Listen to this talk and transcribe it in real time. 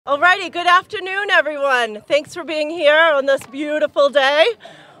Alrighty, good afternoon everyone. Thanks for being here on this beautiful day.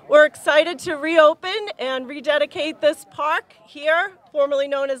 We're excited to reopen and rededicate this park here, formerly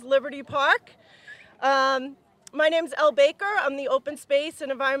known as Liberty Park. My name's Elle Baker. I'm the Open Space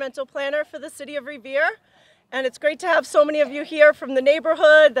and Environmental Planner for the City of Revere. And it's great to have so many of you here from the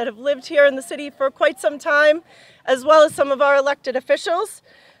neighborhood that have lived here in the city for quite some time, as well as some of our elected officials.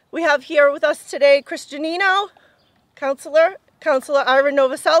 We have here with us today Chris Giannino, Councillor, Councillor Ira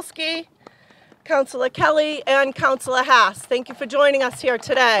Novoselsky, Councillor Kelley, and Councillor Haas. Thank you for joining us here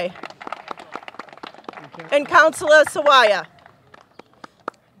today. And Councillor Sawaya.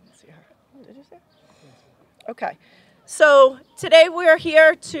 Okay, so today we're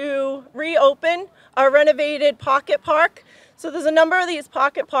here to reopen our renovated pocket park. So there's a number of these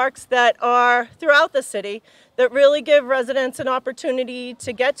pocket parks that are throughout the city that really give residents an opportunity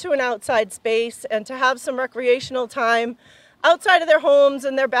to get to an outside space and to have some recreational time outside of their homes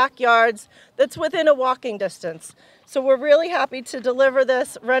and their backyards that's within a walking distance. So we're really happy to deliver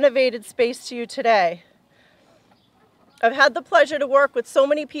this renovated space to you today. I've had the pleasure to work with so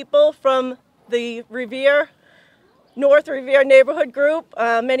many people from the North Revere neighborhood group.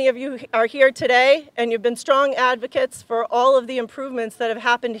 Many of you are here today and you've been strong advocates for all of the improvements that have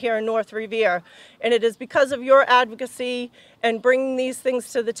happened here in North Revere. And it is because of your advocacy and bringing these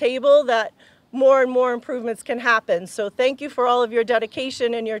things to the table that more and more improvements can happen. So thank you for all of your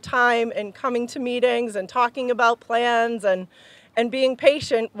dedication and your time and coming to meetings and talking about plans and being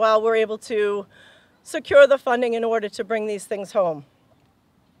patient while we're able to secure the funding in order to bring these things home.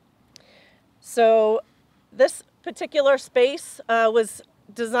 So this particular space was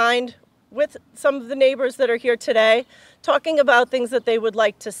designed with some of the neighbors that are here today, talking about things that they would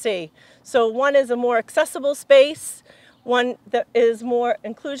like to see. So one is a more accessible space, one that is more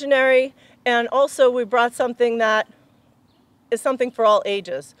inclusionary, and also we brought something that is something for all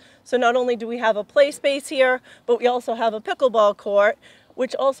ages. So not only do we have a play space here, but we also have a pickleball court,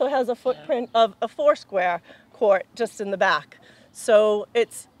 which also has a footprint of a 4-square court just in the back. So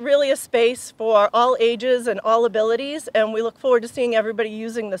it's really a space for all ages and all abilities, and we look forward to seeing everybody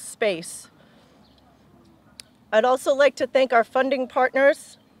using this space. I'd also like to thank our funding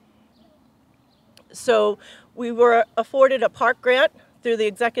partners. So we were afforded a park grant through the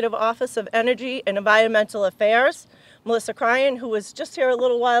Executive Office of Energy and Environmental Affairs. Melissa Cryan, who was just here a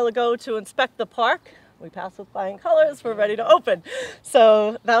little while ago to inspect the park. We passed with flying colors, we're ready to open.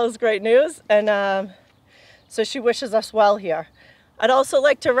 So that was great news, and so she wishes us well here. I'd also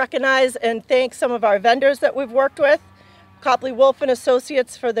like to recognize and thank some of our vendors that we've worked with. Copley Wolf and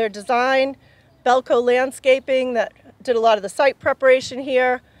Associates for their design, Belco Landscaping that did a lot of the site preparation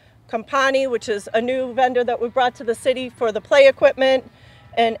here, Campani, which is a new vendor that we brought to the city for the play equipment,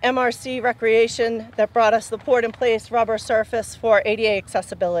 and MRC Recreation that brought us the poured-in-place rubber surface for ADA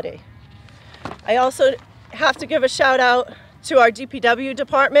accessibility. I also have to give a shout out to our DPW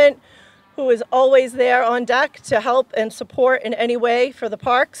department, who is always there on deck to help and support in any way for the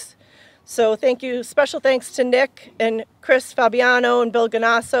parks. So thank you, special thanks to Nick and Chris Fabiano and Bill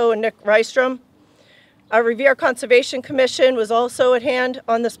Ganasso and Nick Rystrom. Our Revere Conservation Commission was also at hand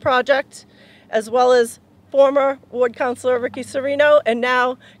on this project, as well as former Ward Councillor Ricky Serino and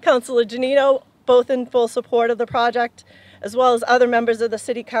now Councillor Giannino, both in full support of the project, as well as other members of the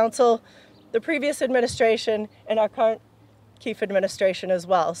City Council, the previous administration, and our current Keefe administration as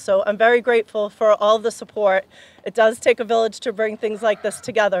well. So I'm very grateful for all the support. It does take a village to bring things like this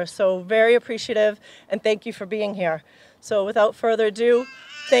together, so very appreciative, and thank you for being here. So without further ado,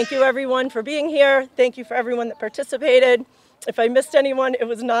 thank you everyone for being here. Thank you for everyone that participated. If I missed anyone, it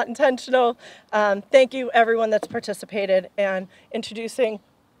was not intentional. Thank you everyone that's participated, and introducing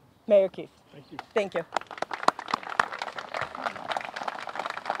Mayor Keefe. Thank you. Thank you.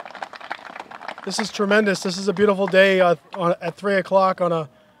 This is tremendous. This is a beautiful day at 3 o'clock on a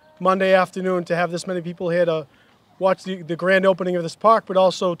Monday afternoon to have this many people here to watch the grand opening of this park, but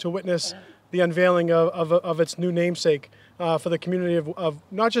also to witness the unveiling of its new namesake for the community of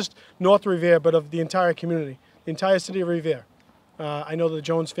not just North Revere, but of the entire community, the entire City of Revere. I know the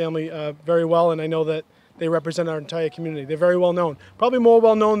Jones family very well, and I know that they represent our entire community. They're very well known. Probably more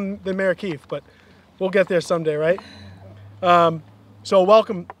well known than Mayor Keefe, but we'll get there someday, right? So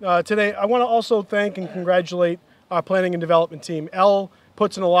welcome today. I want to also thank and congratulate our planning and development team. Elle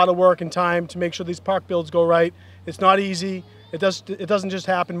puts in a lot of work and time to make sure these park builds go right. It's not easy. It doesn't just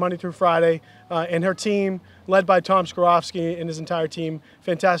happen Monday through Friday. And her team, led by Tom Skorofsky and his entire team,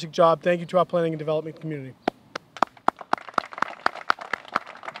 fantastic job. Thank you to our planning and development community.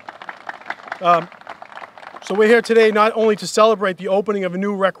 So we're here today not only to celebrate the opening of a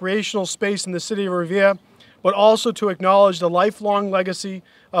new recreational space in the City of Revere, but also to acknowledge the lifelong legacy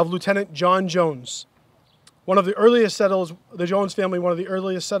of Lieutenant John Jones. One of the earliest settlers, the Jones family, one of the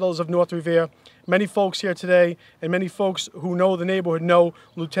earliest settlers of North Revere. Many folks here today and many folks who know the neighborhood know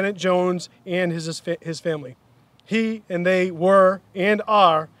Lieutenant Jones and his family. He and they were and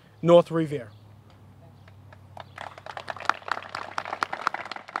are North Revere.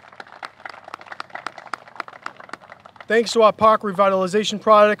 Thanks to our park revitalization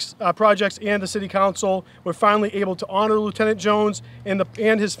projects and the City Council, we're finally able to honor Lieutenant Jones and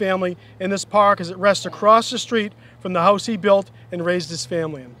his family in this park as it rests across the street from the house he built and raised his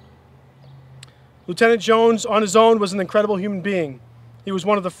family in. Lieutenant Jones, on his own, was an incredible human being. He was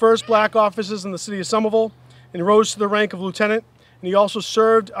one of the first black officers in the City of Somerville and rose to the rank of lieutenant, and he also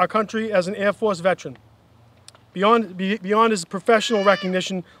served our country as an Air Force veteran. Beyond his professional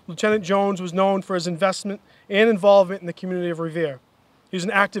recognition, Lieutenant Jones was known for his investment and involvement in the community of Revere. He was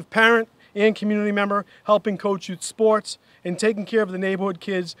an active parent and community member, helping coach youth sports and taking care of the neighborhood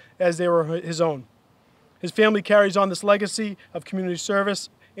kids as they were his own. His family carries on this legacy of community service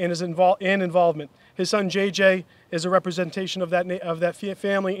and involvement. His son JJ is a representation of that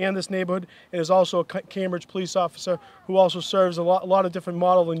family and this neighborhood, and is also a Cambridge police officer who also serves a lot of different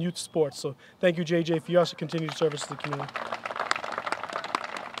model and youth sports. So thank you, JJ, for your continued service to the community.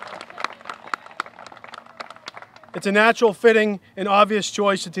 It's a natural, fitting, and obvious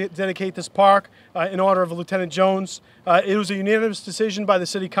choice to dedicate this park in honor of Lieutenant Jones. It was a unanimous decision by the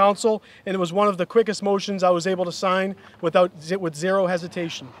City Council, and it was one of the quickest motions I was able to sign with zero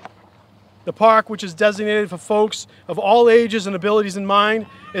hesitation. The park, which is designated for folks of all ages and abilities in mind,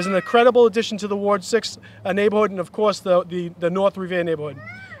 is an incredible addition to the Ward 6 neighborhood and, of course, the North Revere neighborhood.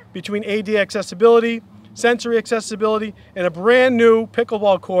 Between AD accessibility, sensory accessibility, and a brand new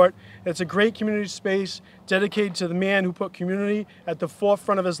pickleball court, it's a great community space dedicated to the man who put community at the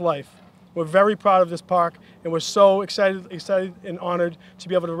forefront of his life. We're very proud of this park, and we're so excited and honored to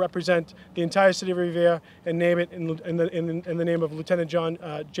be able to represent the entire City of Revere and name it in the name of Lieutenant John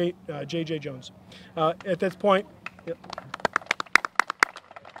J.J. Jones. At this point,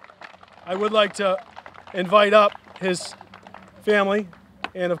 I would like to invite up his family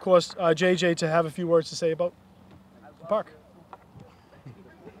and, of course, J.J. to have a few words to say about the park.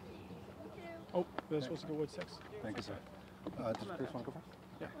 Oh, we're supposed to go Ward 6. Thank you, sir. Does Chris want to go first?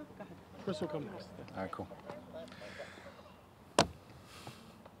 Yeah. Chris will come next. All right, cool.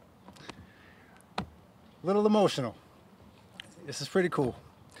 A little emotional. This is pretty cool.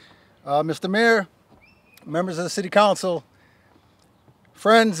 Mr. Mayor, members of the City Council,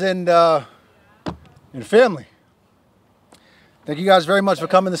 friends and family. Thank you guys very much for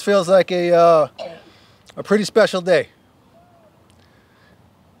coming. This feels like a pretty special day.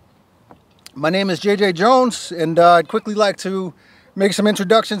 My name is J.J. Jones, and I'd quickly like to make some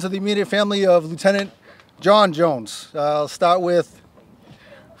introductions to the immediate family of Lieutenant John Jones. I'll start with,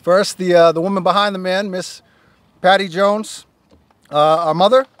 first, the woman behind the man, Miss Patty Jones, our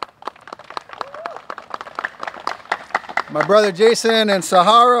mother. My brother Jason and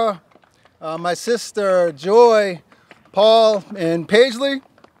Sahara, my sister Joy, Paul, and Paisley.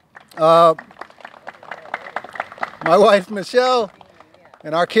 My wife Michelle,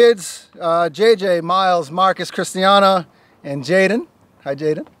 and our kids, JJ, Miles, Marcus, Christiana, and Jaden. Hi,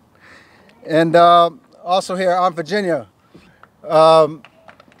 Jaden. And also here, Aunt Virginia,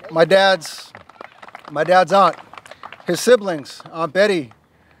 my dad's aunt, his siblings, Aunt Betty,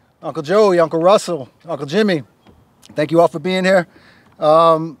 Uncle Joey, Uncle Russell, Uncle Jimmy. Thank you all for being here.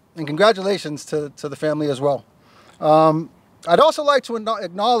 And congratulations to the family as well. I'd also like to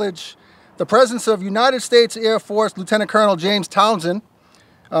acknowledge the presence of United States Air Force Lieutenant Colonel James Townsend.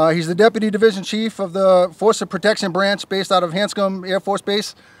 He's the Deputy Division Chief of the Force of Protection Branch based out of Hanscom Air Force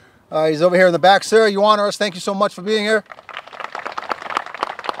Base. He's over here in the back. Sir, you honor us. Thank you so much for being here.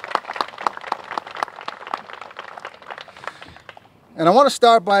 And I want to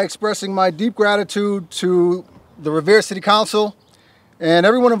start by expressing my deep gratitude to the Revere City Council and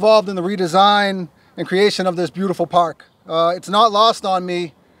everyone involved in the redesign and creation of this beautiful park. It's not lost on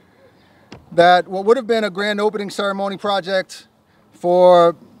me that what would have been a grand opening ceremony project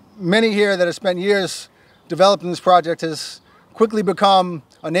for many here that have spent years developing this project has quickly become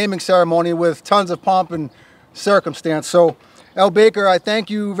a naming ceremony with tons of pomp and circumstance. So, L. Baker, I thank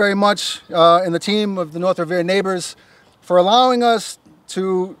you very much and the team of the North Revere neighbors for allowing us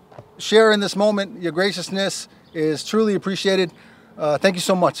to share in this moment. Your graciousness is truly appreciated. Thank you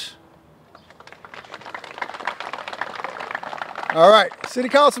so much. All right, City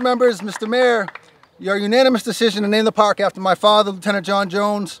Council members, Mr. Mayor, your unanimous decision to name the park after my father, Lieutenant John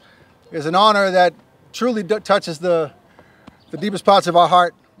Jones, is an honor that truly touches the deepest parts of our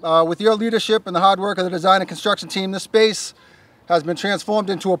heart. with your leadership and the hard work of the design and construction team, this space has been transformed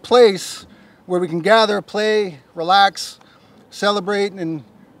into a place where we can gather, play, relax, celebrate, and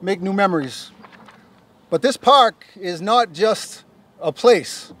make new memories. But this park is not just a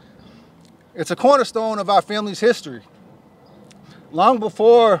place. It's a cornerstone of our family's history. Long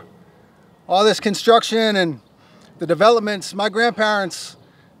before all this construction and the developments, my grandparents,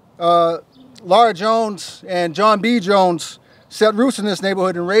 Laura Jones and John B. Jones, set roots in this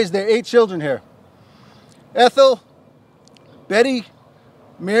neighborhood and raised their 8 children here. Ethel, Betty,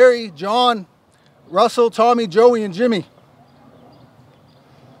 Mary, John, Russell, Tommy, Joey, and Jimmy.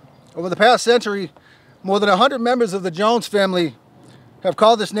 Over the past century, more than 100 members of the Jones family have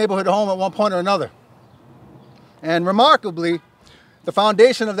called this neighborhood home at one point or another. And remarkably, the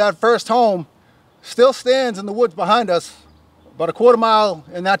foundation of that first home still stands in the woods behind us, about a quarter mile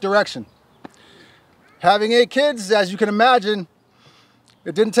in that direction. Having 8 kids, as you can imagine,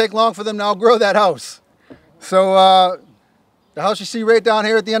 it didn't take long for them to outgrow that house. So the house you see right down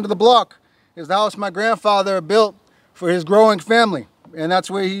here at the end of the block is the house my grandfather built for his growing family. And that's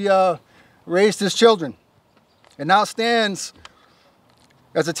where he raised his children. It now stands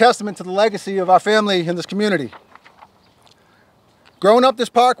as a testament to the legacy of our family in this community. Growing up, this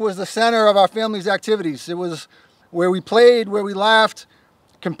park was the center of our family's activities. It was where we played, where we laughed,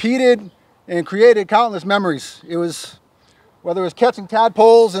 competed, and created countless memories. It was, whether it was catching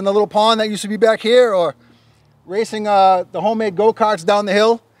tadpoles in the little pond that used to be back here, or racing the homemade go-karts down the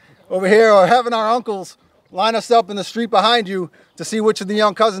hill over here, or having our uncles line us up in the street behind you to see which of the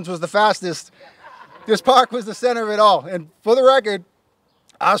young cousins was the fastest. This park was the center of it all. And for the record,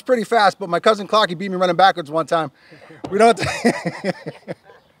 I was pretty fast, but my cousin Clarky beat me running backwards one time. We don't have to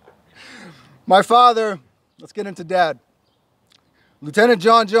My father, let's get into Dad. Lieutenant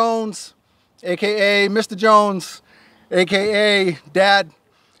John Jones, AKA Mr. Jones, AKA Dad,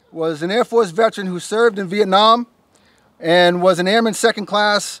 was an Air Force veteran who served in Vietnam and was an Airman Second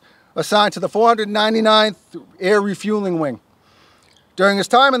Class assigned to the 499th Air Refueling Wing. During his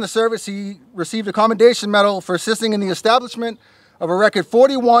time in the service, he received a commendation medal for assisting in the establishment of a record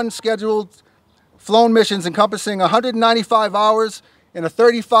 41 scheduled flown missions encompassing 195 hours in a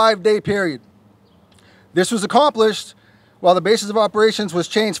 35-day period. This was accomplished while the basis of operations was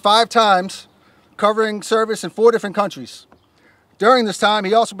changed 5 times, covering service in 4 different countries. During this time,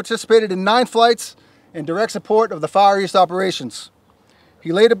 he also participated in 9 flights in direct support of the Far East operations.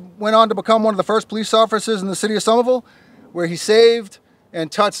 He later went on to become one of the first police officers in the City of Somerville, where he saved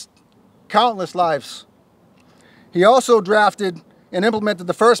and touched countless lives. He also drafted and implemented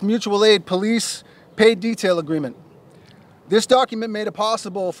the first mutual aid police paid detail agreement. This document made it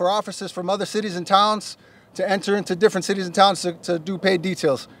possible for officers from other cities and towns to enter into different cities and towns to do paid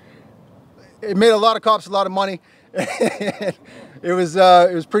details. It made a lot of cops a lot of money. It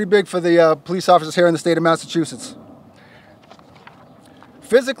was pretty big for the police officers here in the state of Massachusetts.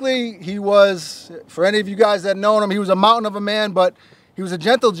 Physically, he was, for any of you guys that know him, he was a mountain of a man, but he was a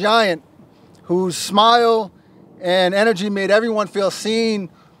gentle giant whose smile and energy made everyone feel seen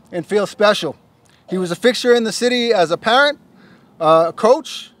and feel special. He was a fixture in the city as a parent, a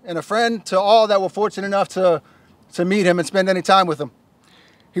coach, and a friend to all that were fortunate enough to meet him and spend any time with him.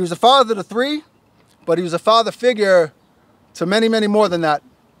 He was a father to 3, but he was a father figure to many, many more than that.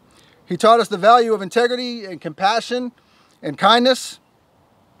 He taught us the value of integrity and compassion and kindness.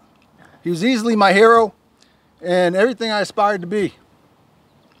 He was easily my hero and everything I aspired to be.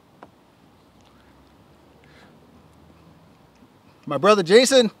 My brother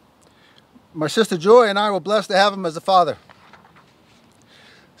Jason, my sister Joy, and I were blessed to have him as a father.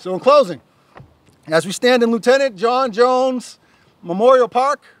 So in closing, as we stand in Lieutenant John Jones Memorial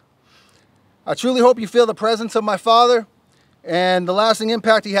Park, I truly hope you feel the presence of my father and the lasting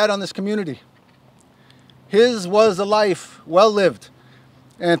impact he had on this community. His was a life well lived.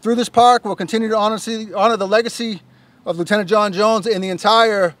 And through this park, we'll continue to honor the legacy of Lieutenant John Jones and the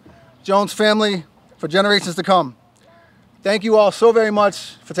entire Jones family for generations to come. Thank you all so very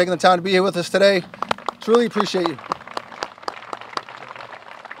much for taking the time to be here with us today. Truly appreciate you.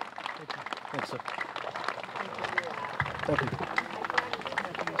 Thanks, sir. Thank you.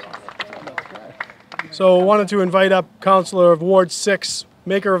 So I wanted to invite up Councillor of Ward 6,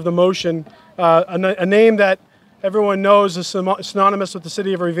 maker of the motion, a name that everyone knows is synonymous with the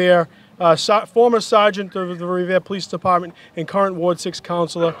City of Revere, former Sergeant of the Revere Police Department and current Ward 6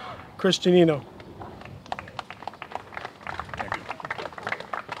 Councillor, Giannino.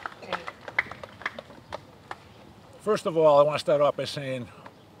 First of all, I want to start off by saying,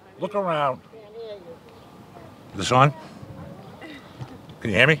 look around. Is this on? Can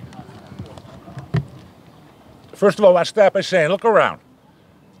you hear me? First of all, I want to start by saying, look around.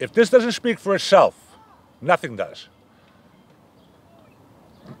 If this doesn't speak for itself, nothing does.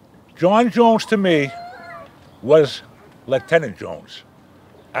 John Jones to me was Lieutenant Jones.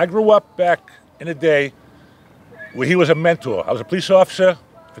 I grew up back in the day where he was a mentor. I was a police officer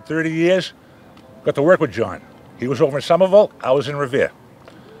for 30 years, got to work with John. He was over in Somerville, I was in Revere.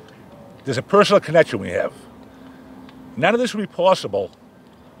 There's a personal connection we have. None of this would be possible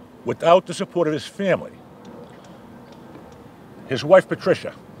without the support of his family. His wife,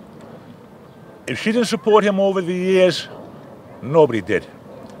 Patricia. If she didn't support him over the years, nobody did.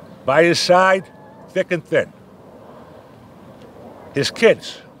 By his side, thick and thin. His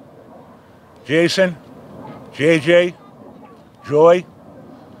kids, Jason, JJ, Joy,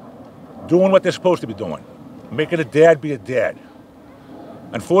 doing what they're supposed to be doing, making a dad be a dad.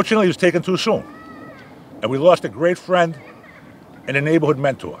 Unfortunately, he was taken too soon, and we lost a great friend and a neighborhood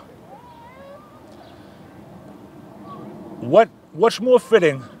mentor. What's more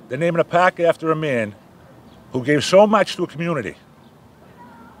fitting than naming a park after a man who gave so much to a community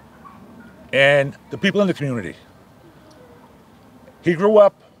and the people in the community? He grew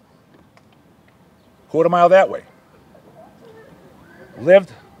up a quarter mile that way,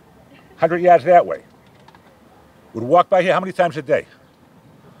 lived 100 yards that way, would walk by here how many times a day?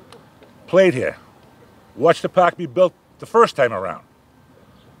 Played here, watched the park be built the first time around.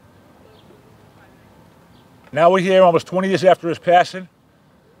 Now we're here almost 20 years after his passing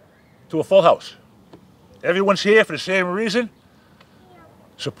to a full house. Everyone's here for the same reason,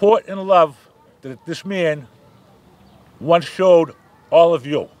 support and love that this man once showed all of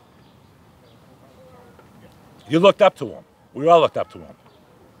you. You looked up to him. We all looked up to him.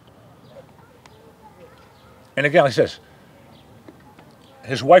 And again, he says,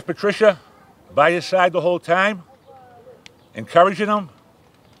 his wife Patricia by his side the whole time, encouraging him.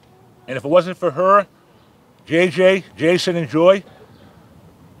 And if it wasn't for her, JJ, Jason, and Joy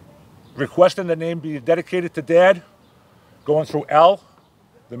requesting the name be dedicated to Dad, going through L,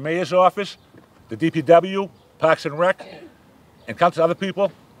 the mayor's office, the DPW, Parks and Rec, and countless other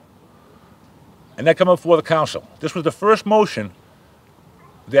people, and then come up before the council. This was the first motion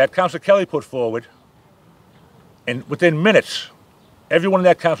that Councillor Kelley put forward, and within minutes, everyone in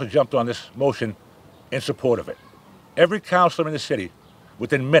that council jumped on this motion in support of it. Every councillor in the city,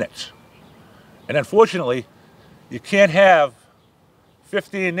 within minutes. And unfortunately, you can't have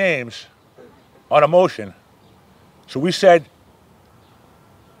 15 names on a motion. So we said,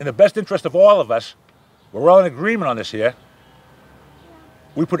 in the best interest of all of us, we're all in agreement on this here,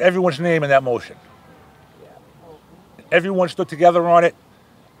 we put everyone's name in that motion. Everyone stood together on it,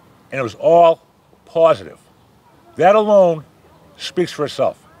 and it was all positive. That alone speaks for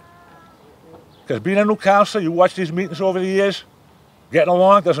itself. Because being a new councilor, you watch these meetings over the years, getting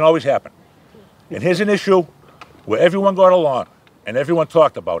along doesn't always happen. And here's an issue where everyone got along and everyone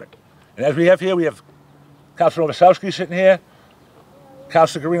talked about it. And as we have here, we have Councillor Novoselsky sitting here,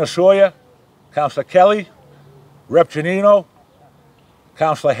 Councillor Giannino Sawyer, Councillor Kelley, Rep Giannino,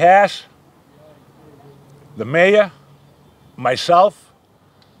 Councillor Haas, the mayor, myself,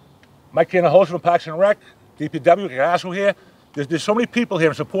 Mike Canna from Parks and Rec, DPW, Gasso here. There's so many people here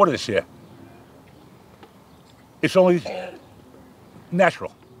in support of this here. It's only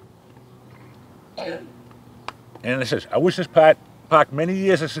natural. And it says, I wish this park many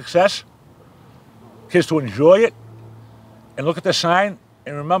years of success, kids to enjoy it, and look at the sign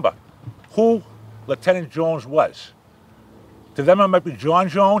and remember who Lieutenant Jones was. To them it might be John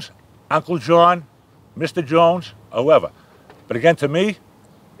Jones, Uncle John, Mr. Jones, or whoever. But again, to me,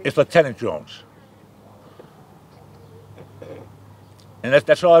 it's Lieutenant Jones. And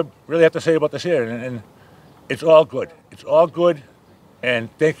that's all I really have to say about this here. And it's all good. It's all good. And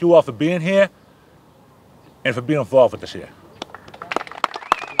thank you all for being here and for being involved with this here.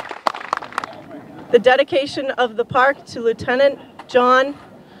 The dedication of the park to Lieutenant John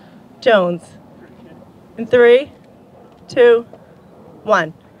Jones. In 3, 2,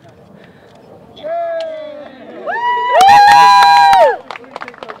 1.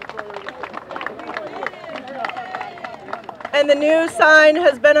 And the new sign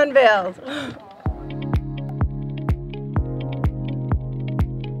has been unveiled.